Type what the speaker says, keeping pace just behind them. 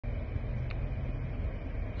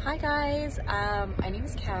Hi guys, my name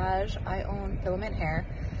is Kaj. I own Filament Hair.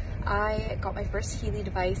 I got my first Healy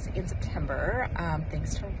device in September,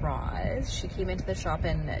 thanks to Roz. She came into the shop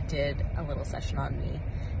and did a little session on me.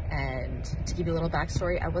 And to give you a little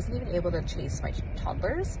backstory, I wasn't even able to chase my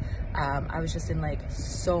toddlers. I was just in like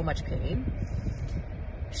so much pain.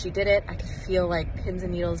 She did it. I could feel like pins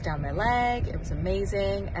and needles down my leg. It was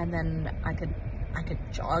amazing. And then I could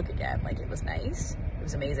jog again. Like, it was nice. It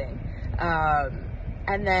was amazing.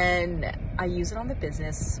 And then I use it on the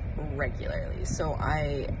business regularly. So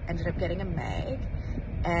I ended up getting a mag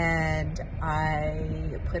and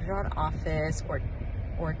I put it on Office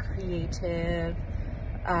or Creative.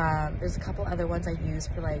 There's a couple other ones I use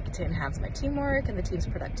for to enhance my teamwork and the team's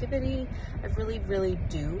productivity. I really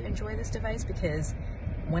do enjoy this device because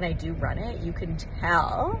when I do run it, you can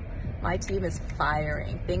tell my team is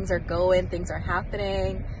firing. Things are going, things are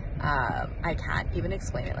happening. I can't even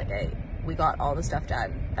explain it. We got all the stuff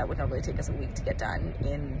done that would normally take us a week to get done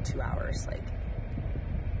in 2 hours.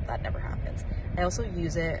 That never happens. I also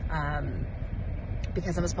use it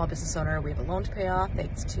because I'm a small business owner. We have a loan to pay off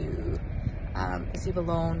thanks to the SIVA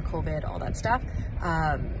loan, COVID, all that stuff.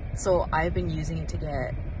 So I've been using it to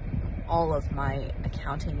get all of my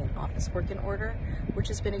accounting and office work in order, which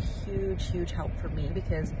has been a huge help for me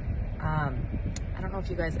because I don't know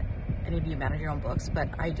if any of you manage your own books, but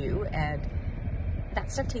I do, and that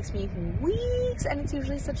stuff takes me weeks and it's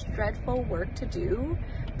usually such dreadful work to do,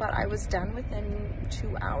 but I was done within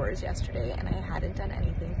 2 hours yesterday and I hadn't done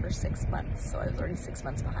anything for 6 months, so I was already 6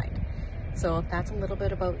 months behind. So that's a little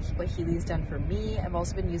bit about what Healy's done for me. I've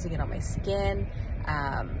also been using it on my skin.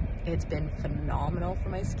 It's been phenomenal for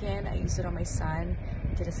my skin. I used it on my son.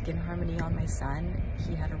 I did a skin harmony on my son.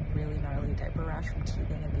 He had a really gnarly diaper rash from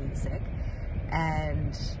teething and being sick,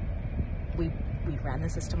 and we ran the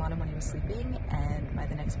system on him when he was sleeping, and by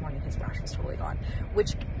the next morning his rash was totally gone,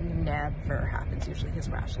 which never happens. Usually his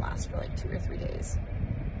rash lasts for 2 or 3 days.